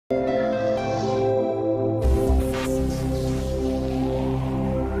Good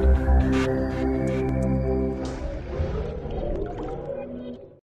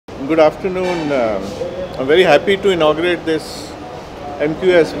afternoon. I'm very happy to inaugurate this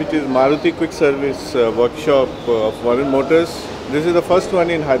MQS, which is Maruti Quick Service Workshop of Varun Motors. This is the first one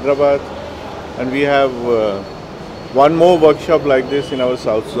in Hyderabad, and we have one more workshop like this in our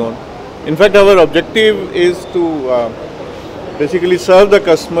South Zone. In fact, our objective is to basically serve the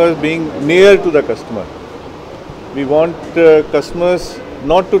customers, being near to the customer. We want customers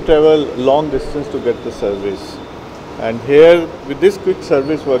not to travel long distance to get the service. And here with this quick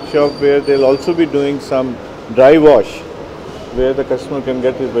service workshop, where they'll also be doing some dry wash, where the customer can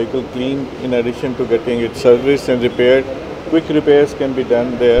get his vehicle cleaned in addition to getting it serviced and repaired. Quick repairs can be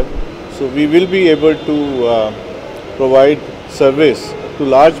done there. So we will be able to provide service to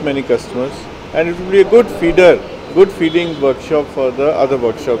many customers, and it will be a good feeding workshop for the other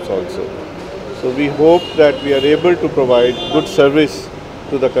workshops also. So we hope that we are able to provide good service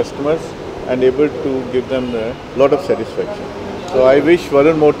to the customers and able to give them a lot of satisfaction. So I wish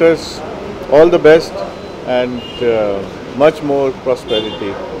Varun Motors all the best and much more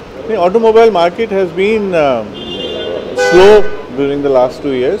prosperity. The automobile market has been slow during the last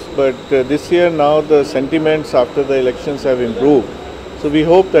 2 years, but this year now the sentiments after the elections have improved. So we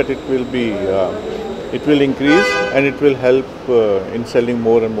hope that it will increase and it will help in selling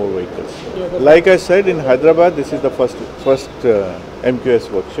more and more vehicles. Like I said, in Hyderabad, this is the first MQS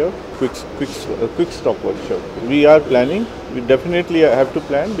workshop, quick stop workshop. We are planning. We definitely have to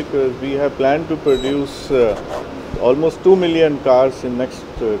plan, because we have planned to produce almost 2 million cars in next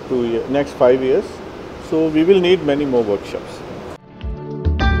 5 years. So we will need many more workshops.